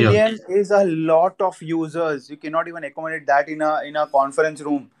 One yeah, million is a lot of users. You cannot even accommodate that in a conference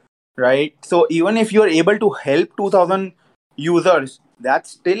room, right? So even if you're able to help 2,000 users,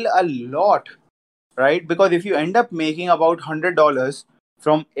 that's still a lot, right? Because if you end up making about $100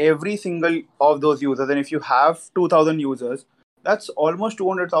 from every single of those users, and if you have 2,000 users, that's almost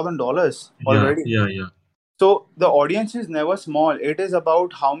 $200,000 yeah, already. yeah, yeah, So the audience is never small. It is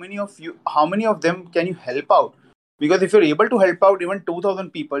about how many of them can you help out? Because if you're able to help out even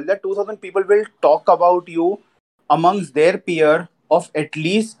 2,000 people, that 2,000 people will talk about you amongst their peer of at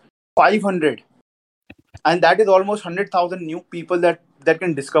least 500, and that is almost 100,000 new people that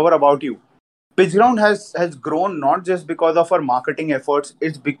can discover about you. Pitchground has grown not just because of our marketing efforts;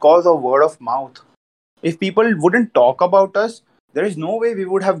 it's because of word of mouth. If people wouldn't talk about us, there is no way we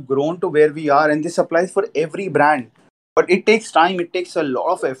would have grown to where we are. And this applies for every brand. But it takes time, it takes a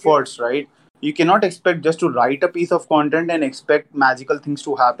lot of efforts, right? You cannot expect just to write a piece of content and expect magical things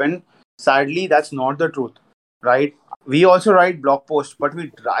to happen. Sadly, that's not the truth, right? We also write blog posts, but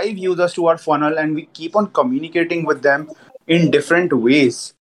we drive users to our funnel and we keep on communicating with them in different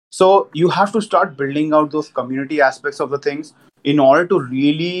ways. So you have to start building out those community aspects of the things in order to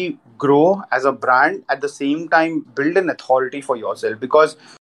really grow as a brand, at the same time build an authority for yourself, because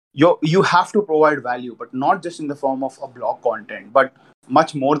you have to provide value, but not just in the form of a blog content, but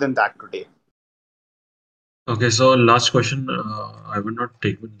much more than that today. Okay, so last question. I will not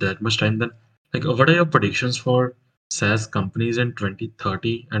take that much time then. What are your predictions for SaaS companies in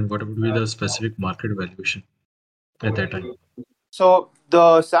 2030, and what would be the specific market valuation at that time So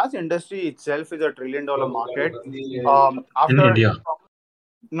the SaaS industry itself is a $1 trillion market. in After India?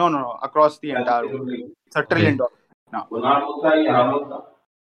 no, across the entire world, it's a trillion Okay, dollar now.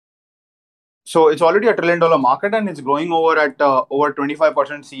 So it's already a $1 trillion market, and it's growing over at over 25%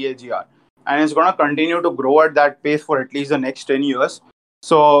 CAGR, and it's going to continue to grow at that pace for at least the next 10 years.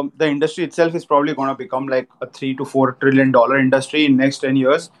 So the industry itself is probably going to become like a $3 to $4 trillion industry in next 10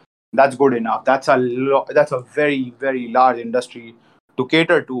 years. That's good enough. That's a very very large industry to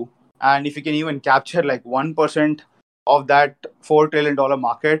cater to, and if you can even capture like 1% of that $4 trillion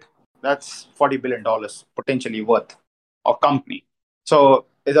market, that's $40 billion potentially worth of company. So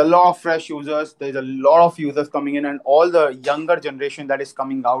there's a lot of fresh users. There's a lot of users coming in, and all the younger generation that is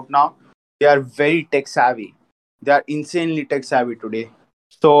coming out now, they are very tech savvy. They are insanely tech savvy today.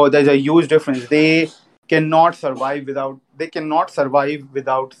 So there's a huge difference. They cannot survive without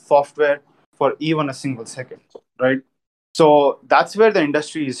software for even a single second, right? So that's where the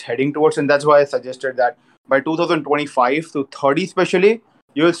industry is heading towards, and that's why I suggested that by 2025 to 30, especially,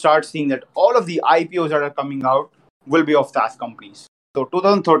 you will start seeing that all of the IPOs that are coming out will be of SaaS companies. So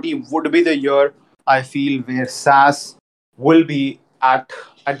 2030 would be the year, I feel, where SaaS will be at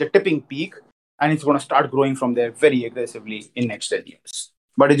the tipping peak, and it's going to start growing from there very aggressively in next 10 years.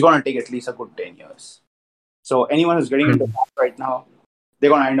 But it's going to take at least a good 10 years. So anyone who's getting into and SaaS right now, they're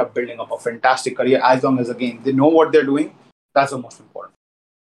going to end up building up a fantastic career, as long as, again, they know what they're doing. That's the most important.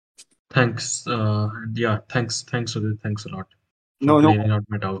 thanks. And yeah, thanks, Sudhir. Thanks a lot for No, no. clearing out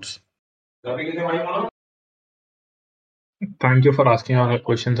my doubts. Thank you for asking our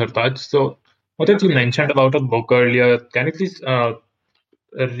questions, Hartaj. So, what did you mentioned about a book earlier? Can you please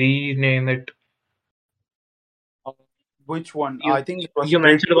rename it? Which one? You I think it was you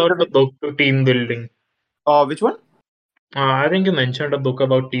Straight mentioned to about the the Win. book to team building. Which one? I think you mentioned a book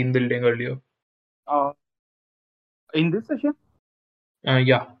about team building earlier. Uh, in this session,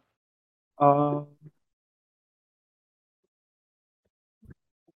 Yeah. uh,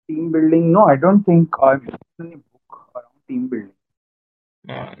 team building. No, I don't think I've written any book around team building.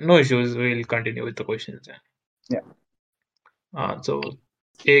 No issues. We'll continue with the questions. Yeah. So,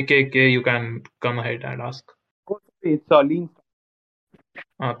 AKK, you can come ahead and ask. It's lean.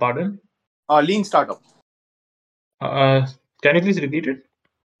 Pardon? Lean startup. Can you please repeat it?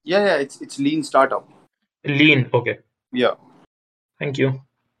 Yeah, it's lean startup. Lean. Okay. Yeah, Thank you.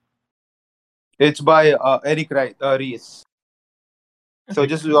 it's by Eric Ries. So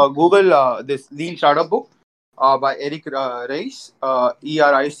just Google this lean startup book by Eric Ries,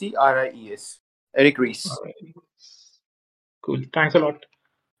 Ericries. Eric Ries. All right. Cool. Thanks a lot.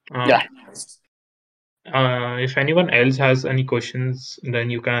 Yeah. If anyone else has any questions, then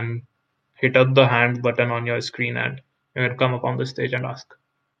you can hit up the hand button on your screen and you can come up on the stage and ask.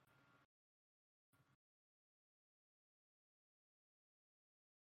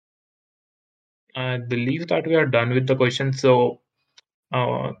 I believe that we are done with the questions. So,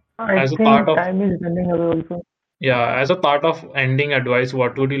 I as a part think of time is running away also. as a part of ending advice,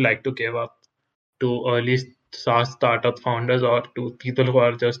 what would you like to give up to early SaaS startup founders or to people who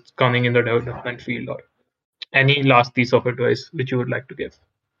are just coming in the development field, or any last piece of advice which you would like to give?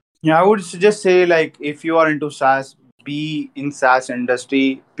 Yeah, I would just say like if you are into SaaS, be in SaaS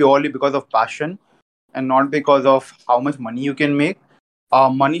industry purely because of passion and not because of how much money you can make.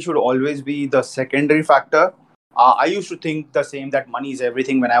 Money should always be the secondary factor. I used to think the same that money is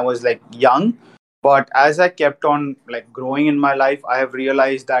everything when I was like young, but as I kept on like growing in my life, I have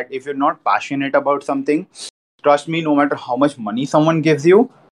realized that if you're not passionate about something, trust me, no matter how much money someone gives you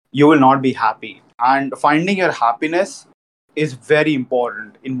will not be happy. And finding your happiness is very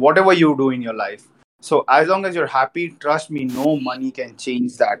important in whatever you do in your life. So as long as you're happy, trust me, no money can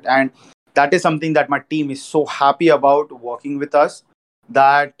change that. And that is something that my team is so happy about working with us,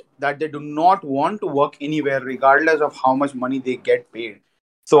 that they do not want to work anywhere regardless of how much money they get paid.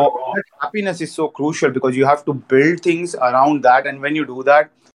 So that happiness is so crucial because you have to build things around that, and when you do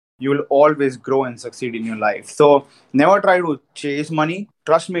that, you will always grow and succeed in your life. So never try to chase money.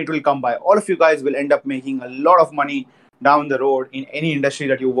 Trust me, it will come by. All of you guys will end up making a lot of money down the road in any industry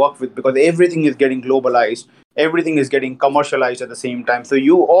that you work with, because everything is getting globalized, everything is getting commercialized at the same time. So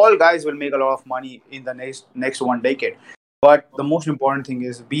you all guys will make a lot of money in the next one decade. But the most important thing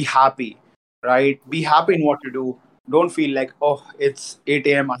is be happy, right? Be happy in what you do. Don't feel like, oh, it's 8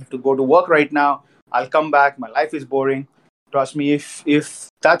 a.m. I have to go to work right now. I'll come back. My life is boring. Trust me, if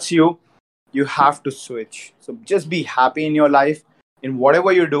that's you, you have to switch. So just be happy in your life, in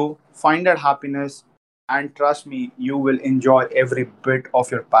whatever you do. Find that happiness, and trust me, you will enjoy every bit of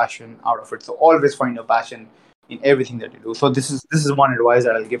your passion out of it. So always find your passion in everything that you do. So this is one advice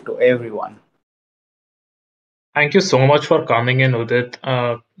that I'll give to everyone. Thank you so much for coming in, Udit.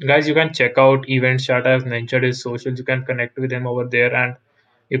 Guys, you can check out Events Chat. I've mentioned his socials. You can connect with him over there, and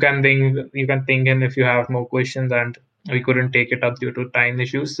you can ping him if you have more questions. And we couldn't take it up due to time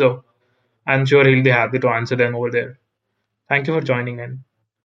issues, so I'm sure he'll be happy to answer them over there. Thank you for joining in.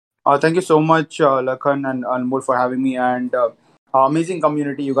 Thank you so much, Lakhan and Anmol, for having me. And amazing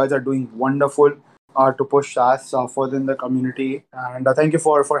community. You guys are doing wonderful to push SaaS further in the community. And thank you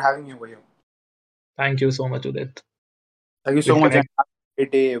for having me over here. Thank you so much, Udit. Thank you so We'll much, and connect. have a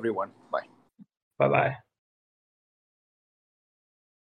great day, everyone. Bye. Bye bye.